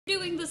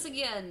Doing this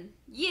again.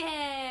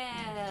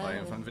 Yeah.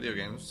 Playing fun video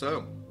games.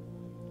 So,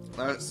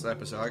 last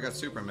episode I got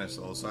super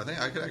missiles, so I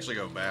think I could actually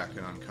go back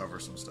and uncover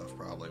some stuff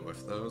probably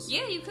with those.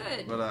 Yeah, you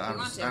could. But I'm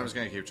just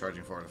gonna keep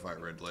charging forward to fight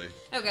Ridley.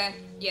 Okay.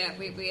 Yeah,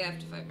 we have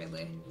to fight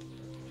Ridley.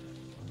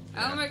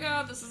 Yeah. Oh my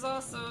god, this is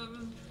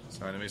awesome.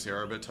 So enemies here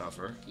are a bit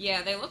tougher.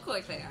 Yeah, they look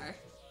like they are.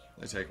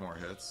 They take more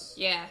hits.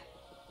 Yeah.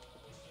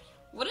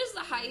 What is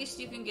the highest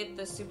you can get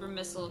the super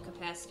missile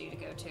capacity to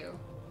go to?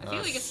 I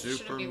feel like it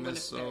shouldn't be when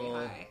it's very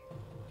high.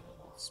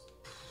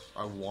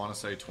 I want to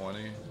say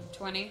 20.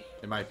 20?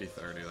 It might be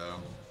 30, though.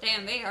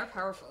 Damn, they are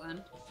powerful,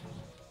 then.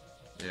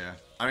 Yeah.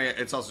 I mean,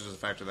 it's also just a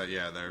factor that,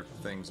 yeah, their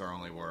things are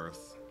only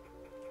worth...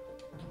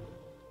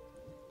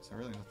 Is there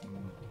really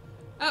nothing...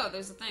 Oh,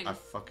 there's a thing. I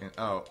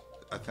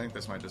think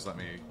this might just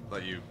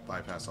let you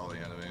bypass all the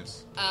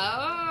enemies.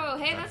 Oh,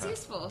 hey, that's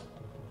useful.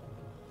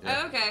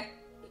 Yeah. Oh, okay.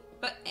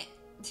 But...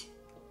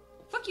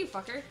 fuck you,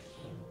 fucker.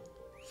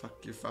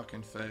 Fuck your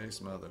fucking face,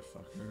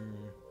 motherfucker.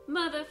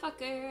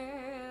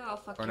 Motherfucker, I'll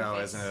fuck your face. Or no,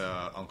 isn't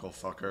it Uncle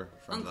Fucker?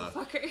 Uncle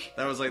Fucker?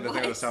 That was like the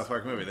thing of the South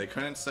Park movie. They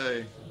couldn't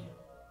say...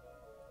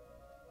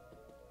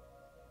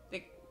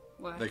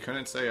 What? They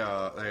couldn't say,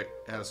 they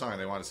had a song and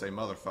they wanted to say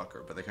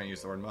motherfucker, but they couldn't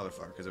use the word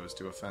motherfucker because it was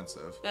too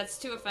offensive. That's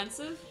too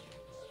offensive?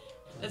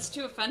 That's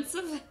too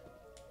offensive?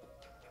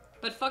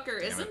 But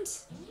fucker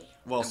isn't?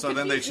 Well, so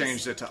then they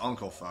changed it to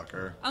Uncle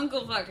Fucker.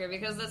 Uncle Fucker,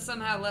 because that's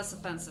somehow less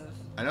offensive.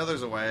 I know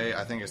there's a way,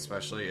 I think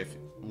especially if,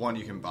 one,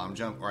 you can bomb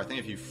jump, or I think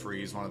if you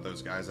freeze one of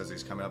those guys as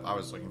he's coming up, I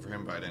was looking for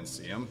him, but I didn't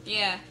see him.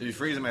 Yeah. If you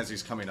freeze him as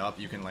he's coming up,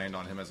 you can land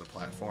on him as a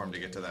platform to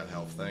get to that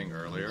health thing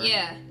earlier.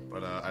 Yeah.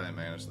 But I didn't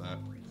manage that.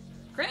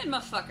 Grandma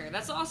Fucker,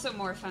 that's also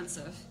more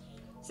offensive.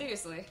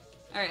 Seriously.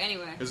 Alright,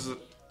 anyway.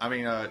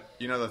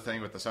 You know the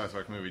thing with the South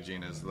Park movie,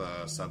 Gene, is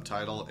the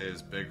subtitle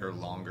is bigger,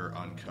 longer,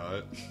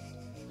 uncut.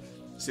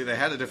 See, they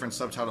had a different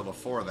subtitle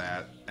before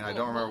that, and I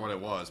don't remember what it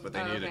was, but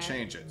they needed to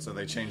change it, so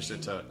they changed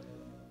it to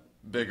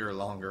bigger,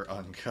 longer,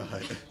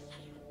 uncut.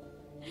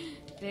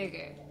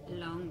 Bigger,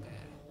 longer,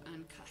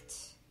 uncut.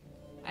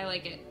 I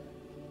like it.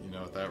 You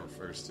know what that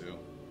refers to.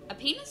 A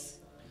penis?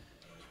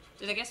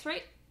 Did I guess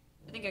right?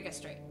 I think I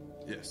guessed right.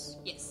 Yes.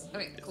 Yes.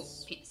 Okay, yes. Cool.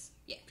 Penis.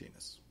 Yeah.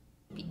 Penis.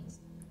 Penis.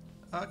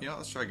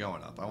 Let's try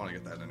going up. I want to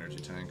get that energy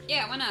tank.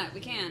 Yeah, why not? We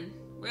can.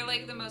 We're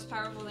like the most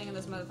powerful thing in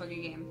this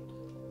motherfucking game.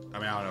 I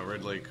mean, I don't know.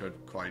 Ridley could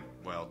quite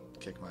well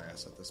kick my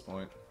ass at this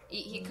point.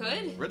 He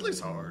could? Ridley's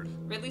hard.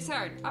 Ridley's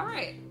hard.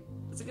 Alright.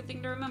 That's a good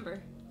thing to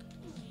remember.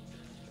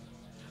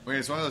 I mean,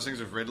 it's one of those things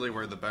with Ridley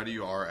where the better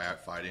you are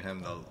at fighting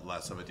him, the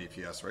less of a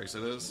DPS race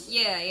it is.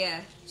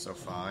 Yeah. So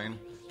fine.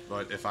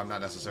 But if I'm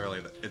not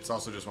necessarily... It's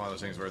also just one of those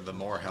things where the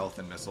more health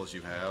and missiles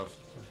you have...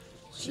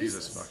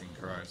 Jesus fucking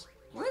Christ.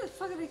 Where the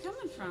fuck are they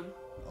coming from?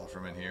 All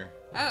from in here.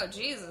 Oh,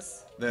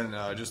 Jesus. Then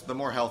just the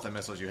more health and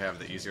missiles you have,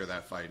 the easier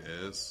that fight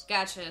is.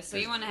 Gotcha. So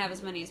you want to have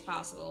as many as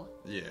possible.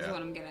 Yeah. Is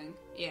what I'm getting.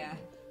 Yeah.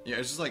 Yeah,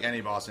 it's just like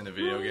any boss in a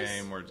video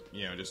game where,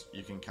 just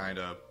you can kind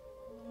of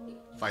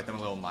fight them a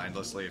little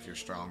mindlessly if you're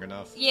strong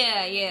enough.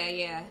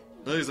 Yeah.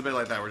 But it's a bit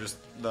like that where just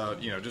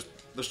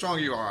the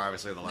stronger you are,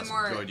 obviously, the less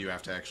good you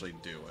have to actually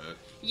do it.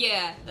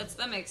 Yeah,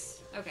 that makes...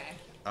 Okay.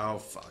 Oh,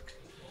 fuck.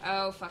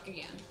 Oh, fuck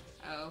again.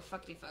 Oh,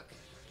 fuckity fuck.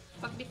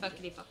 Fuckity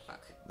fuckity fuck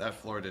fuck. That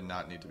floor did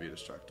not need to be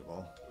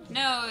destructible.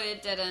 No,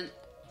 it didn't.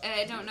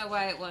 I don't know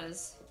why it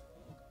was.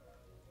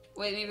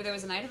 Wait, maybe there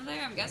was an item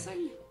there, I'm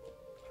guessing?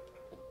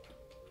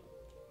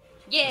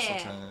 Yeah! Missile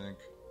tank.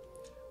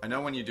 I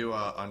know when you do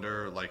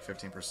under,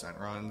 15%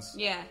 runs...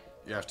 Yeah.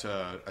 You have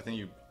to... I think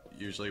you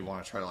usually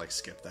want to try to,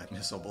 skip that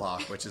missile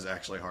block, which is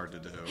actually hard to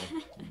do.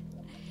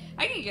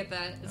 I can get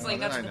that. It's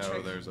that's the trick. I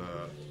know there's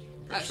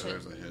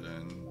there's a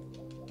hidden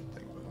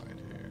thing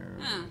behind here.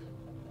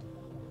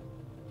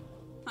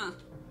 Huh.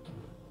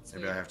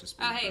 Maybe I have to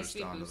speed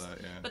boost onto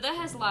that, yeah. But that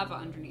has lava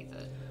underneath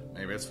it.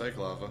 Maybe it's fake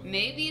lava.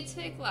 Maybe it's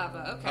fake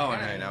lava. Okay. Oh,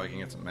 and hey, now we can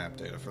get some map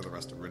data for the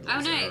rest of Ridley's Oh,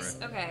 nice.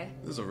 area. Okay.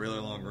 This is a really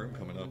long room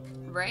coming up.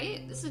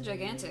 Right? This is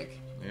gigantic.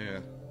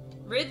 Yeah.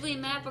 Ridley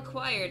map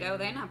acquired. Oh,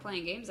 they're not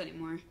playing games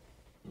anymore.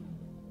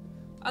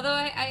 Although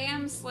I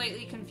am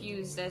slightly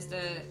confused as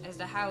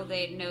to how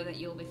they know that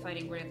you'll be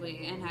fighting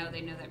Ridley and how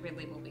they know that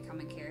Ridley will be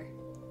coming here.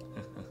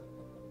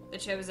 The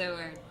Chozo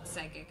are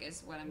psychic,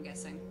 is what I'm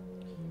guessing.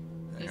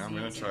 Yeah, I'm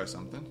gonna try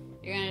something.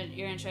 You're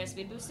gonna try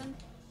speed boosting?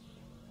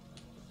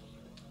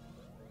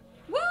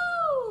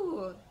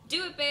 Woo!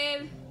 Do it,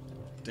 babe.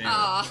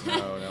 Damn it.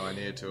 No, I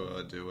need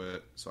to do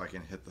it so I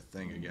can hit the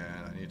thing again.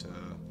 I need to...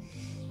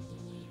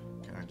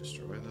 Can I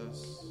destroy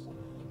this?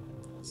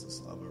 Is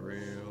this lava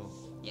real?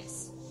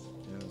 Yes.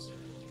 Yes.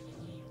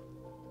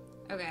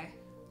 Okay.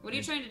 What are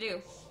you trying to do?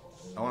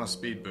 I want to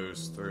speed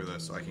boost through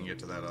this so I can get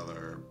to that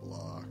other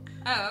block.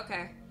 Oh,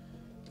 okay.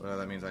 But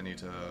that means I need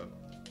to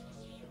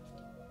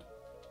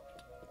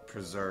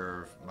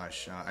preserve my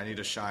shine. I need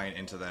to shine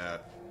into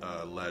that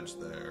ledge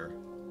there.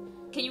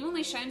 Can you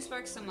only shine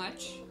spark so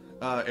much?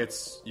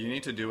 You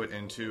need to do it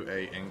into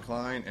a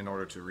incline in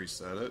order to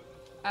reset it.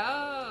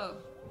 Oh.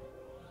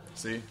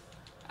 See?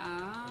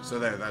 Oh. So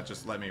that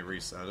just let me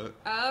reset it.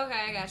 Oh,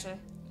 okay, I gotcha.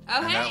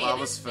 Oh, and hey, that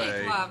lava's it is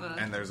fake lava.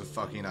 and there's a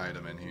fucking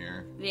item in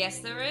here. Yes,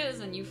 there is,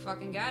 and you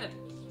fucking got it.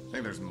 I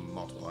think there's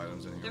multiple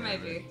items in here. There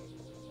might be.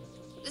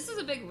 This is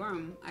a big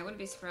room. I wouldn't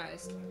be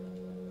surprised.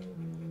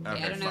 Okay,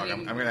 yeah, fuck.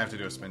 I'm gonna have to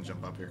do a spin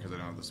jump up here because I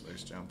don't have the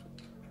space jump.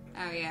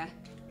 Oh, yeah.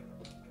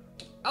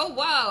 Oh,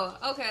 wow.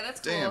 Okay, that's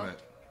cool. Damn it.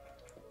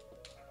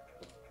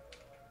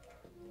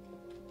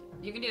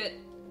 You can do it.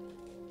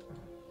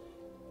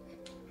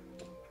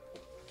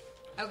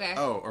 Okay.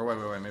 Oh, or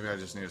wait. Maybe I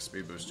just need a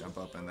speed boost jump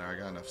up in there. I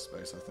got enough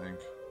space, I think.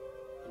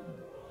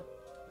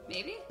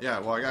 Maybe? Yeah,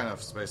 well, I got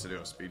enough space to do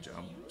a speed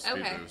jump. Speed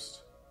Okay. boost.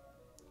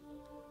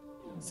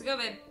 So go,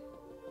 babe.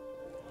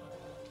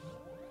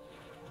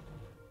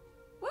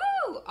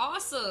 Woo!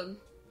 Awesome!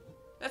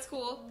 That's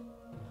cool.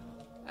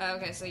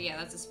 Okay, so yeah,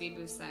 that's a speed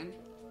boost thing.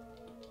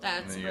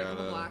 That's a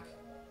breakable block.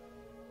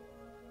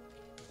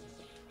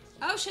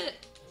 Oh, shit!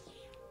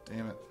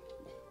 Damn it.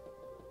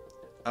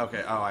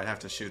 Okay, I have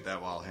to shoot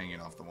that while hanging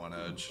off the one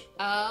edge.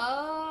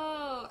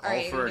 Oh!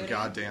 All for a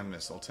goddamn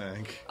missile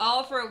tank.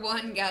 All for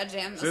one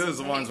goddamn missile tank. These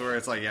are the ones where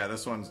it's like, yeah,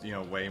 this one's,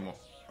 way more...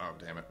 Oh,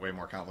 damn it. Way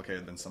more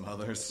complicated than some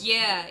others.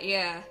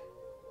 Yeah.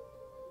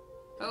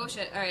 Oh,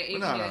 shit. Alright, you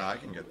can do it. No, I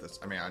can get this.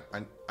 I mean,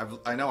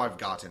 I know I've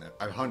gotten it.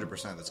 I've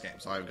 100% this game,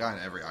 so I've gotten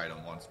every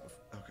item once before.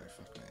 Okay,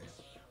 fuck me.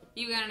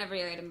 You've gotten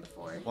every item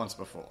before? Once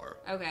before.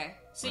 Okay.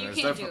 So you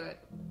can do it.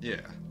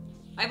 Yeah.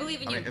 I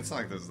believe in you. I mean, it's not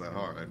like this is that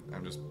hard.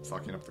 I'm just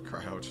fucking up the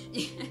crouch.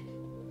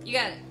 You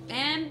got it.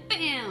 And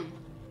bam!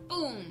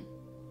 Boom!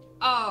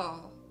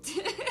 Oh.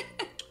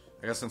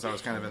 I guess since I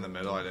was kind of in the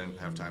middle, I didn't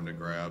have time to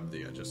grab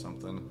the edge of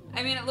something.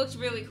 I mean, it looks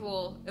really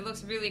cool. It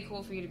looks really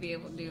cool for you to be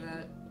able to do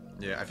that.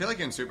 Yeah, I feel like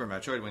in Super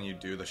Metroid, when you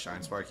do the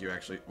Shine Spark,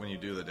 when you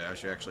do the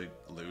dash, you actually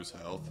lose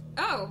health.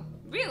 Oh,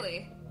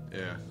 really?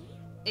 Yeah.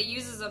 It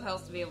uses up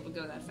health to be able to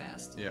go that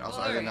fast. Yeah,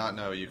 also, I did not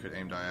know you could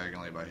aim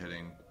diagonally by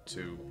hitting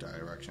 2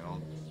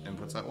 directional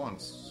inputs at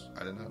once.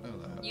 I did not know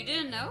that. You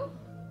didn't know?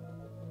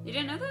 You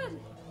didn't know that?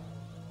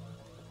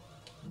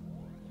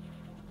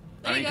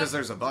 I mean, because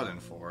there's a button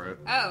for it.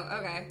 Oh,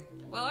 okay.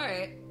 Well,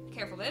 alright.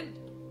 Careful, babe.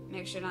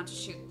 Make sure not to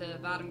shoot the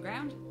bottom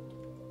ground.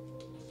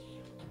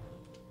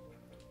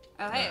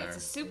 Oh, hey, There. it's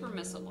a super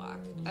missile block.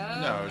 Oh,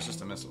 No, okay. it's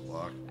just a missile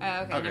block.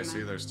 Oh, okay. Okay,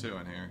 see, there's 2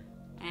 in here.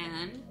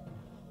 And...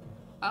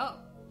 Oh.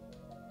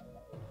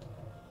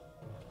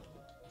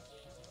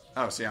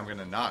 Oh, see, I'm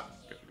gonna not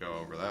go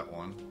over that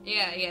one.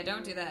 Yeah,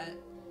 don't do that.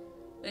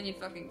 Then you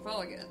fucking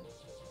fall again.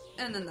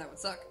 And then that would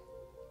suck.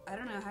 I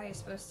don't know how you're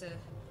supposed to...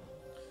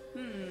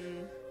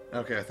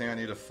 Okay, I think I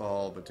need to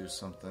fall, but do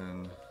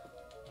something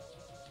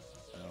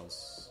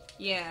else.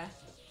 Yeah.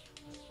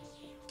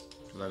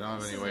 Because I don't have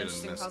This any is way an to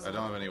interesting miss. puzzle. I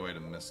don't have any way to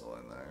missile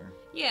in there.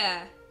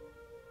 Yeah.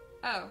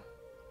 Oh.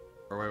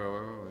 Or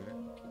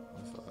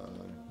wait. If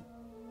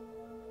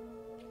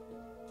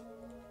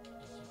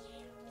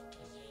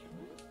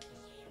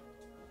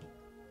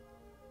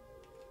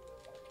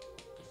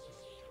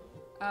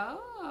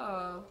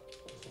Oh.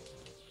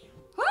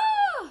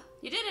 Ah!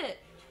 You did it!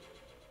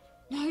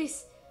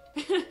 Nice!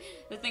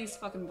 The thing's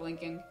fucking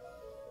blinking.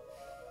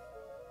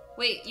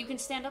 Wait, you can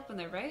stand up in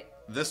there, right?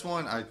 This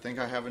one, I think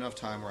I have enough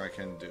time where I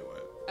can do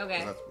it. Okay.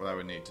 'Cause that's what I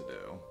would need to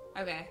do.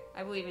 Okay,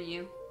 I believe in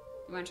you.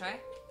 You wanna try?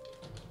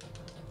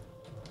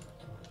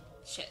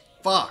 Shit.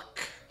 Fuck!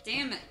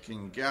 Damn it.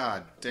 Fucking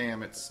god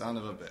damn it, son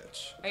of a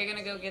bitch. Are you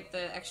gonna go get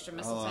the extra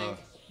missile tank?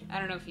 I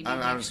don't know if you need I'm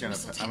the just extra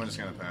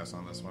missile gonna tank. pass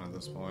on this one at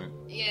this point.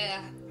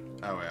 Yeah.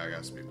 Oh wait, I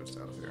got speed boost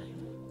out of here.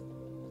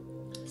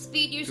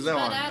 Speed your Because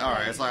spot that one, out.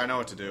 alright, it's like I know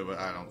what to do, but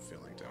I don't feel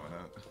like doing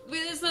it. But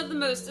it's not the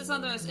most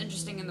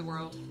interesting in the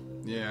world.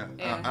 Yeah,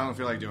 Yeah. I don't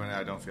feel like doing it.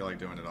 I don't feel like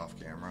doing it off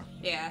camera.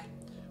 Yeah.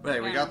 But hey,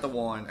 we Yeah. got the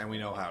one, and we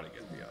know how to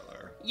get the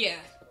other. Yeah.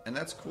 And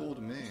that's cool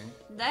to me.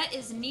 That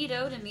is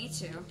neato to me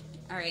too.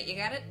 Alright, you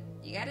got it?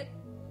 You got it?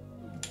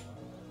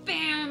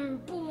 Bam!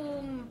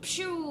 Boom!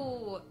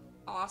 Pshoo!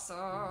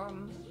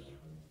 Awesome.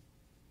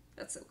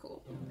 That's so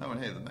cool. Oh,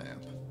 and hey, the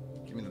map.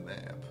 Give me the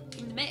map.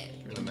 Give me the map.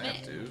 Give me the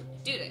map,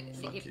 dude. Dude,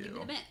 Fuck give me you.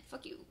 the map.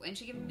 Fuck you. Why didn't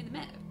you give me the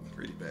map?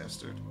 Greedy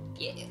bastard.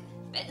 Yeah.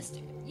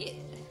 Bastard. Yeah.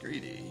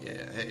 Greedy,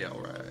 yeah. Hey,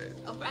 alright.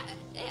 Alright.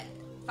 Yeah.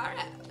 Far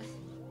out.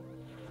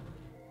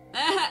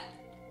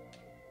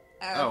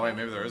 Oh, wait,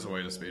 maybe there is a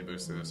way to speed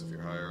boost through this if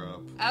you're higher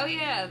up. Oh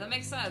yeah, that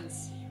makes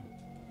sense.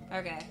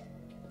 Okay.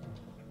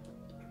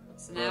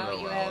 So now Oh,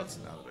 you well, have... it's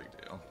not a big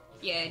deal.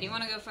 Yeah, do you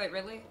want to go fight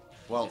Ridley?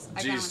 Well,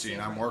 I kinda geez, see Gene,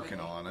 it I'm for working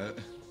Ridley. on it.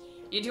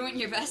 You're doing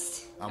your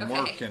best? I'm Okay.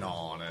 working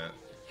on it.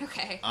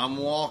 Okay. I'm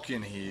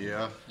walking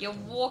here. You're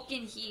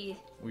walking here.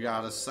 We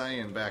got a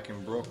saying back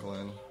in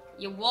Brooklyn.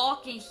 You're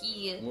walking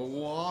here. We're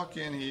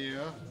walking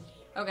here.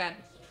 Oh god.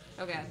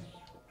 Oh god.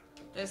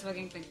 This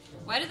fucking thing.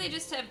 Why do they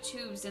just have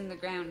tubes in the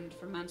ground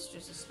for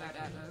monsters to spout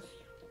out of?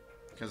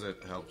 Because it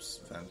helps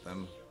vent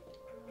them.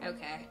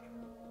 Okay.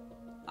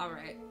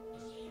 Alright.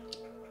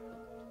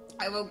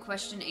 I won't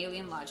question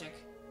alien logic.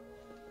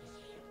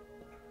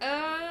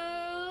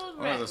 Oh,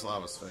 Alright. this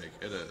lava's fake.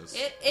 It is.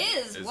 It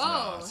is! It's Whoa!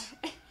 not.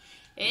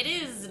 It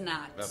is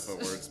not. That's what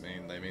words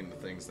mean. They mean the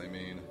things they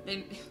mean.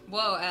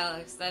 Whoa,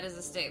 Alex, that is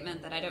a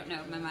statement that I don't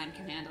know if my mind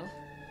can handle.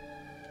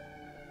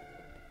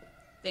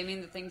 They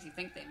mean the things you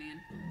think they mean.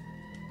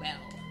 Well.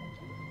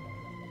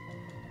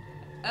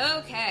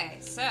 Okay,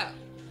 so,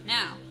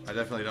 now. I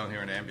definitely don't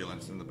hear an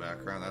ambulance in the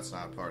background. That's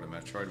not part of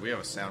Metroid. We have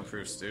a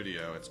soundproof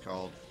studio. It's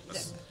called...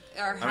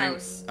 Our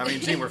house. I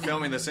mean, Gene, we're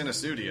filming this in a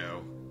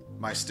studio.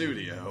 My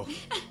studio.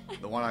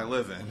 The one I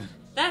live in.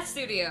 That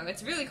studio.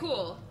 It's really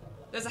cool.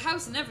 There's a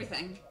house and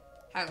everything.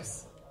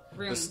 House.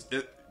 Room.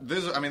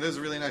 There's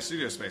a really nice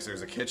studio space.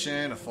 There's a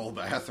kitchen, a full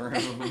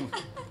bathroom.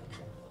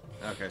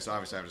 Okay, so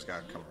obviously I've just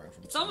got to come around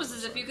from... It's almost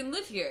as if you can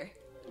live here.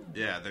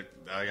 Yeah,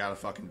 I got a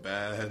fucking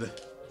bed.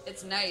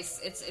 It's nice.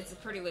 It's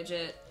pretty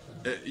legit.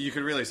 You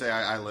could really say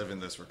I live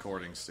in this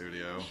recording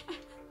studio.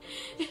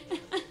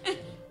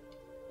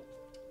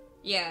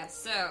 Yeah,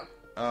 so...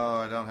 Oh,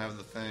 I don't have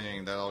the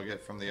thing that I'll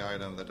get from the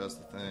item that does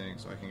the thing,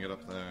 so I can get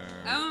up there.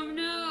 Oh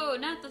no,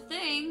 not the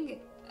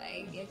thing.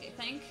 I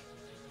think.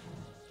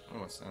 Oh,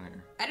 what's down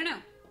here? I don't know.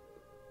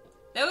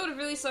 That would have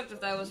really sucked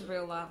if that was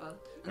real lava.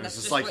 And it's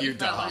just like you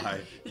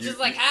die. It's just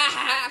like, ha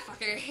ha ha,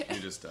 fucker.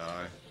 You just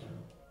die.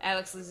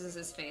 Alex loses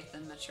his faith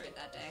in Metroid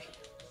that day.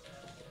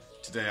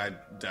 Today I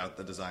doubt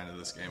the design of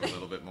this game a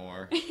little bit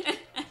more.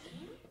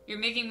 You're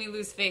making me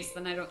lose faith,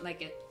 then I don't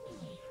like it.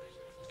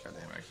 God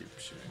damn, I keep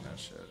shooting that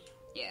shit.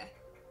 Yeah.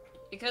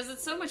 Because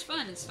it's so much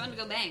fun. It's fun to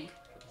go bang.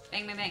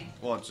 Bang, bang, bang.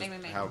 Well, it's bang,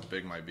 just bang, bang. how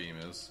big my beam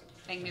is.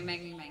 Bang, bang,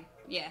 bang, bang, bang.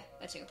 Yeah,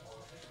 that too.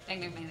 Bang,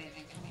 bang, bang, bang,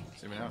 bang, bang, bang.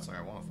 See, now it's like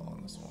I want to fall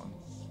in this one.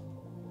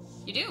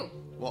 You do?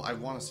 Well, I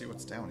want to see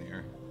what's down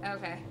here.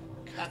 Okay.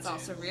 That's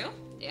also real?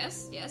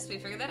 Yes, yes, we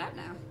figured that out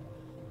now.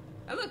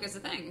 Oh, look, it's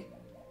a thing.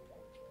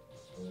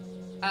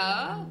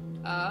 Oh.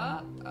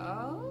 Oh,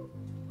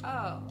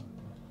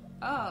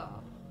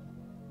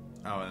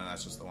 and then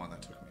that's just the one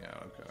that took me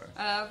out, okay.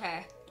 Oh,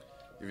 okay.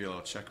 Give you a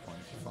little checkpoint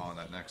if you fall in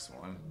that next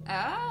one.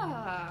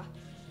 Ah.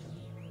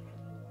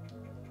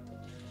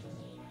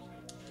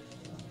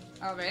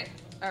 Alright,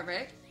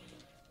 alright.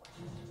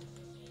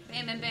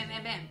 Bam, bam, bam,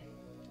 bam, bam.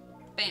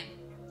 Bam.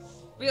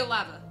 Real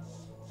lava.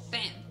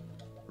 Bam.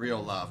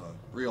 Real lava.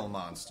 Real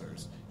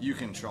monsters. You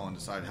control and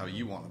decide how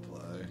you want to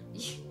play.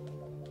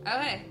 Oh,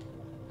 hey.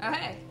 Oh,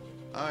 hey.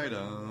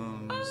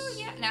 Items. Oh,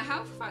 yeah. Now,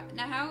 how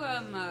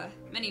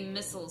many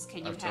missiles can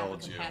you have in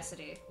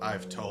capacity?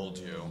 I've told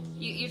you.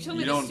 You told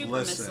me you the don't super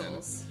listen.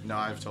 missiles. No,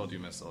 I've told you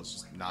missiles,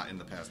 just not in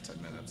the past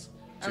 10 minutes.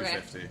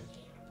 250. Okay.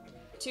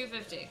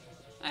 250.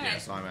 All Yeah,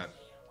 right. so I'm at,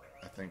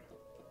 I think,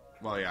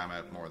 well, yeah, I'm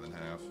at more than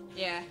half.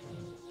 Yeah.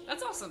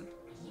 That's awesome.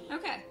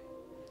 Okay.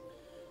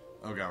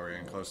 Oh god, we're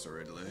getting close to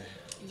Ridley.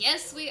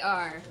 Yes, we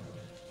are.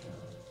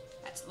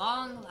 At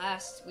long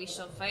last, we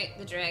shall fight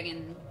the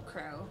dragon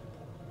crow.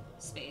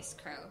 Space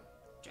crow.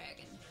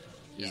 Dragon.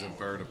 He's a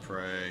bird of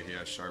prey. He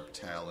has sharp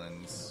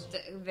talons.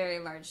 Very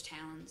large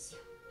talons.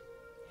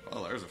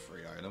 Well, there's a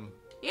free item.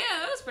 Yeah,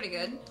 that was pretty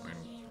good. I mean,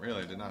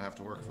 really, did not have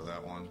to work for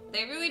that one.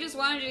 They really just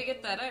wanted you to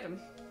get that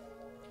item.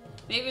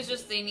 Maybe it's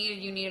just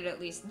you needed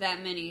at least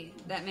that many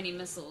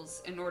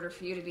missiles in order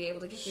for you to be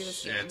able to get through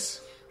this game.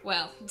 Shit.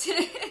 Well.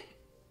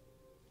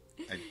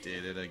 I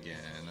did it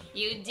again.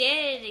 You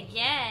did it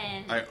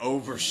again. I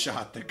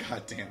overshot the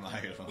goddamn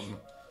item.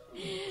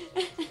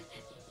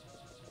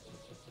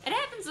 It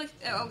happens like...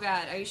 Oh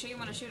god, are you sure you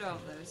want to shoot all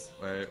of those?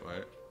 Wait.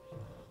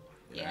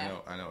 Yeah.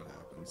 I know what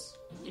happens.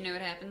 You know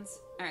what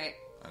happens? Alright.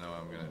 I know what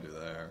I'm gonna do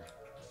there.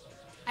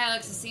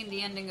 Alex has seen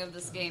the ending of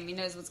this game. He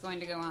knows what's going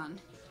to go on.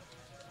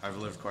 I've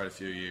lived quite a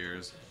few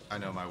years. I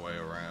know my way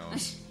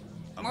around.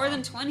 More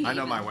than 20 I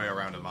know even. my way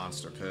around a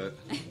monster pit.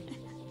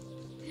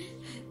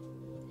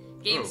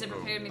 Games have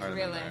prepared me for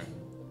real life.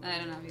 There. I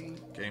don't know if you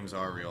can... Games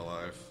are real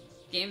life.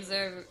 Games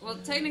are... Well,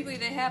 technically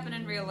they happen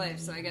in real life,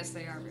 so I guess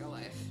they are real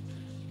life.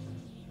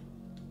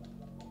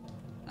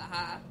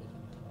 Aha.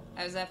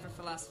 How's that for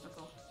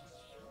philosophical?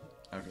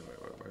 Okay,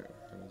 wait.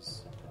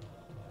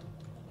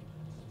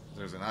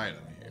 There's an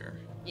item here.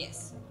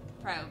 Yes.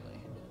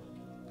 Probably.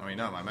 I mean,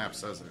 no, my map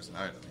says there's an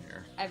item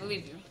here. I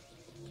believe you.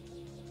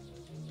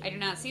 I do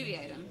not see the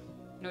item,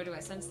 nor do I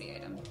sense the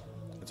item.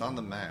 It's on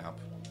the map.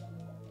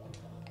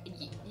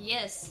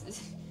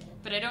 Yes,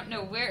 but I don't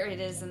know where it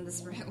is in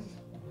this room.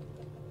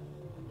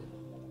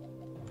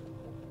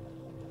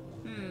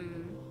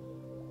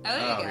 Oh, there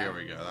you go. Here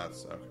we go.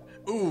 That's okay.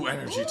 Ooh,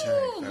 energy tank.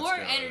 That's more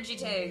good. energy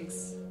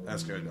tanks.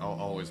 That's good. I'll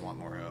always want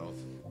more health.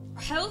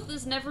 Health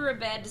is never a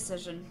bad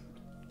decision.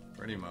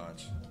 Pretty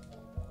much.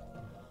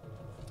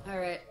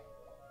 Alright.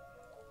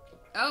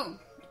 Oh.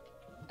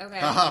 Okay.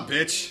 Haha,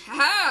 bitch.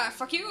 Haha,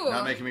 fuck you.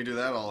 Not making me do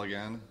that all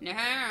again.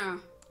 No.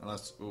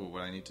 Unless, ooh,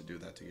 what I need to do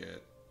that to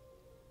get.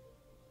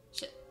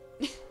 Shit.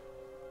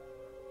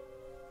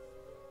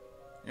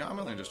 Yeah, I'm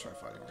gonna just try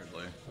fighting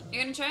Ridley.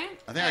 You gonna try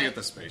it? I think I get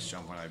the space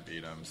jump when I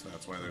beat him, so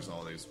that's why there's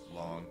all these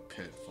long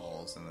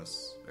pitfalls in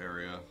this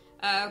area.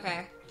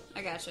 Okay.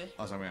 I gotcha.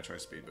 Also, I'm gonna try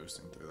speed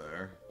boosting through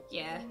there.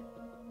 Yeah.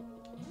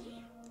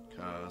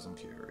 Because I'm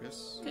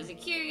curious. Because you're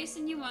curious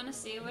and you want to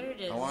see what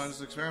it is. I want to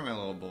just experiment a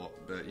little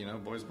bit. You know,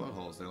 boys'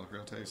 buttholes, they look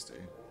real tasty.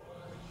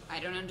 I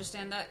don't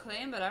understand that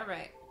claim, but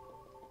alright.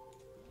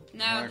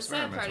 Now, the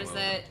sad part is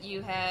that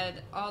you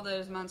had all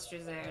those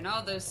monsters there and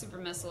all those super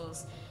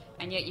missiles,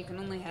 and yet you can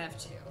only have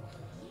 2.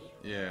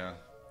 Yeah.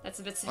 That's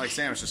a bit... Like,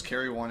 Samus, just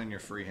carry one in your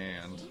free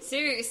hand.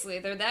 Seriously,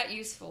 they're that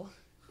useful.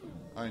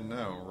 I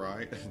know,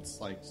 right? It's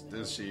like,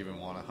 does she even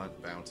want to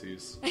hunt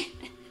bounties?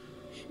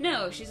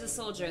 No, she's a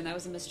soldier, and that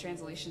was a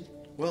mistranslation.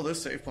 Well,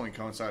 this save point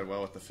coincided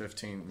well with the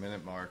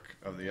 15-minute mark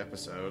of the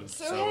episode.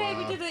 So hey,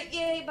 we did it!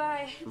 Yay,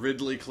 bye!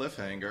 Ridley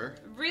cliffhanger.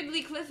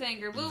 Ridley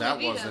cliffhanger. Will that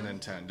we beat wasn't him?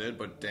 intended,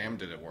 but damn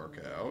did it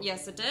work out.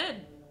 Yes, it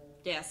did.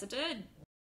 Yes, it did.